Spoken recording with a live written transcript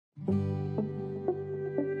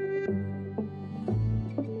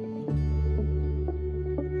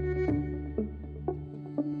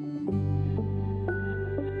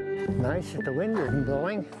Nice that the wind isn't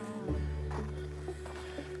blowing.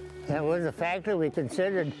 That was a factor we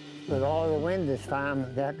considered with all the wind this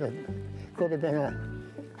farm. That could have been a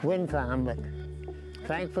wind farm, but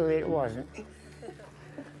thankfully it wasn't.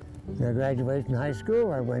 When I graduated from high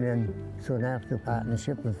school, I went in soon after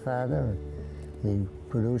partnership with Father. We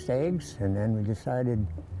produced eggs, and then we decided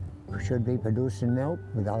we should be producing milk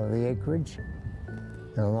with all the acreage.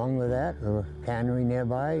 And along with that, there was a cannery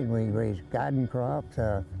nearby, and we raised garden crops,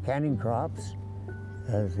 canning crops,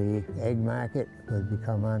 as the egg market would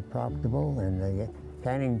become unprofitable and the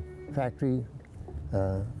canning factory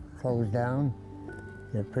closed down.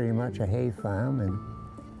 It's pretty much a hay farm, and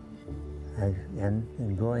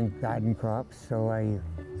growing garden crops. So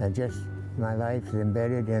my life is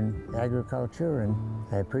embedded in agriculture, and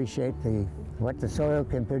I appreciate what the soil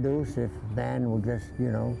can produce if man will just,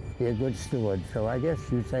 be a good steward. So I guess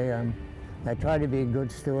you'd say I try to be a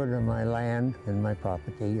good steward of my land and my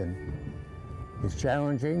property, and it's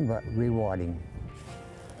challenging but rewarding.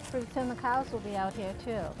 Pretty soon the cows will be out here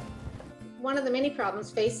too. One of the many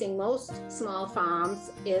problems facing most small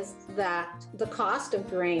farms is that the cost of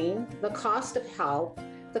grain, the cost of help,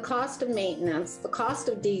 the cost of maintenance, the cost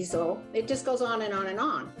of diesel, it just goes on and on and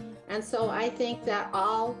on. And so I think that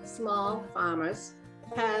all small farmers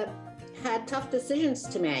have had tough decisions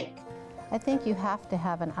to make. I think you have to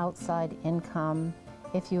have an outside income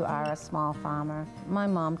if you are a small farmer. My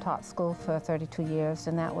mom taught school for 32 years,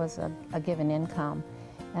 and that was a given income.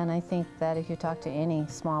 And I think that if you talk to any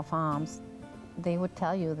small farms, they would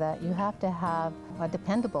tell you that you have to have a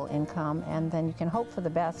dependable income, and then you can hope for the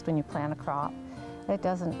best when you plant a crop. It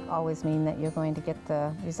doesn't always mean that you're going to get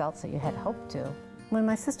the results that you had hoped to. When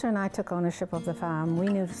my sister and I took ownership of the farm, we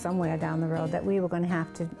knew somewhere down the road that we were going to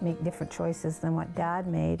have to make different choices than what Dad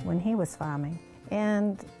made when he was farming.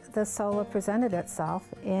 And the solar presented itself,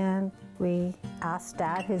 and we asked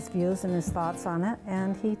Dad his views and his thoughts on it,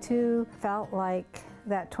 and he too felt like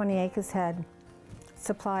that 20 acres had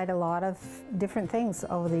supplied a lot of different things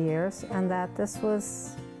over the years, and that this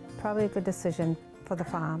was probably a good decision for the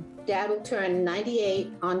farm. Dad will turn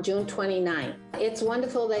 98 on June 29th. It's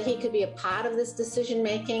wonderful that he could be a part of this decision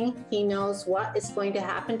making. He knows what is going to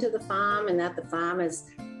happen to the farm, and that the farm is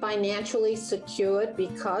financially secured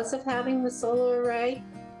because of having the solar array.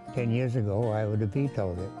 10 years ago, I would have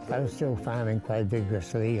vetoed it. I was still farming quite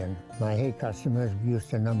vigorously, and my hay customers used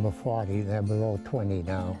to number 40. They're below 20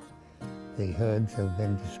 now. The herds have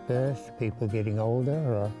been dispersed, people getting older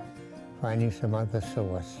or finding some other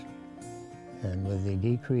source. And with the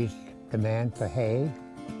decreased demand for hay,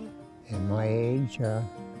 in my age,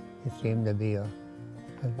 it seemed to be a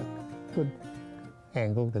good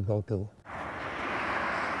angle to go to.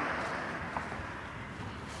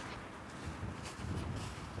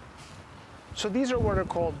 So these are what are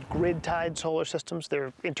called grid-tied solar systems.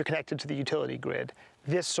 They're interconnected to the utility grid.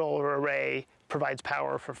 This solar array provides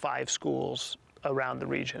power for 5 schools around the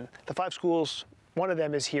region. The 5 schools, one of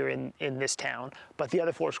them is here in this town, but the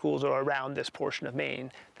other 4 schools are around this portion of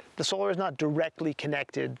Maine. The solar is not directly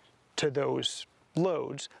connected to those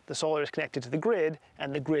loads. The solar is connected to the grid,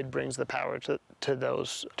 and the grid brings the power to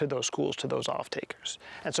those schools, to those off-takers.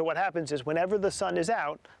 And so what happens is whenever the sun is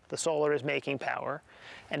out, the solar is making power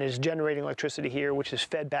and is generating electricity here, which is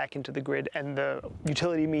fed back into the grid, and the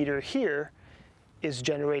utility meter here is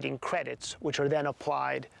generating credits, which are then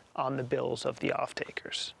applied on the bills of the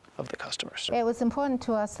off-takers, of the customers. It was important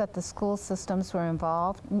to us that the school systems were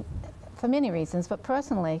involved for many reasons, but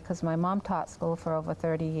personally, because my mom taught school for over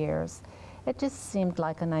 30 years, it just seemed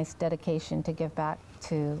like a nice dedication to give back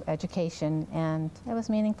to education, and it was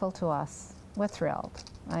meaningful to us. We're thrilled.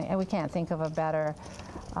 We can't think of a better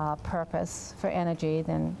purpose for energy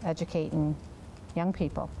than educating young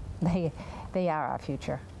people. They are our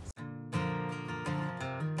future.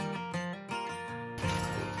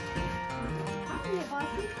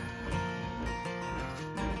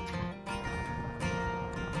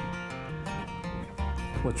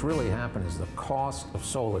 What's really happened is the cost of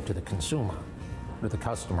solar to the consumer, to the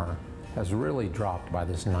customer, has really dropped by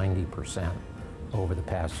this 90% over the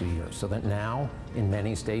past few years. So that now, in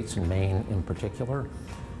many states, in Maine in particular,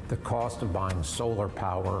 the cost of buying solar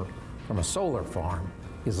power from a solar farm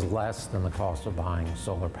is less than the cost of buying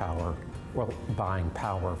solar power, well, buying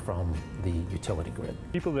power from the utility grid.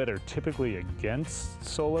 People that are typically against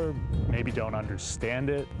solar maybe don't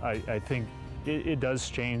understand it. I think it does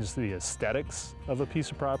change the aesthetics of a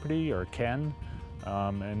piece of property, or can,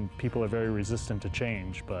 and people are very resistant to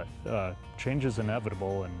change, but change is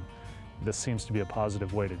inevitable, and this seems to be a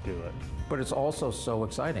positive way to do it. But it's also so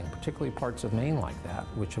exciting, particularly parts of Maine like that,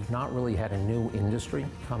 which have not really had a new industry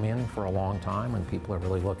come in for a long time, and people are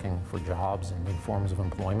really looking for jobs and new forms of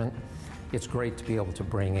employment. It's great to be able to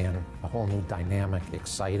bring in a whole new dynamic,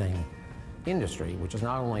 exciting industry, which is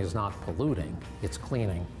not only is not polluting, it's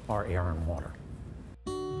cleaning our air and water.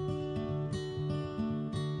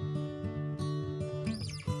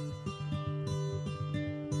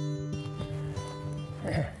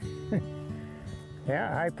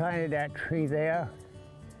 Yeah, I planted that tree there.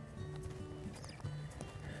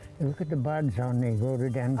 Look at the buds on the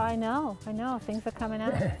rhododendron. I know, things are coming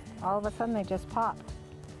out. All of a sudden they just popped.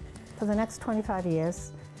 For the next 25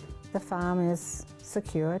 years, the farm is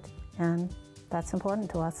secured, and that's important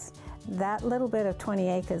to us. That little bit of 20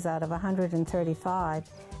 acres out of 135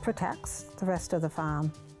 protects the rest of the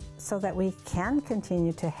farm so that we can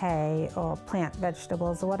continue to hay or plant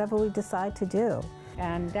vegetables or whatever we decide to do.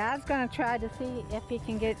 And Dad's going to try to see if he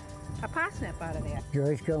can get a parsnip out of there.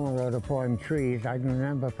 Joyce Gilman wrote a poem, Trees. I can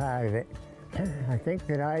remember part of it. I think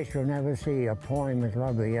that I shall never see a poem as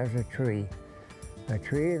lovely as a tree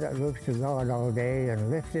that looks to God all day and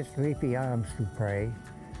lifts its sleepy arms to pray.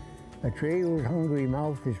 A tree whose hungry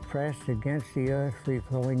mouth is pressed against the earth's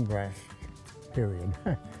free-flowing breast, period.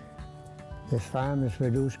 This farm has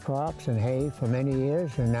produced crops and hay for many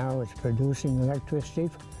years, and now it's producing electricity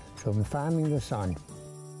from farming the sun.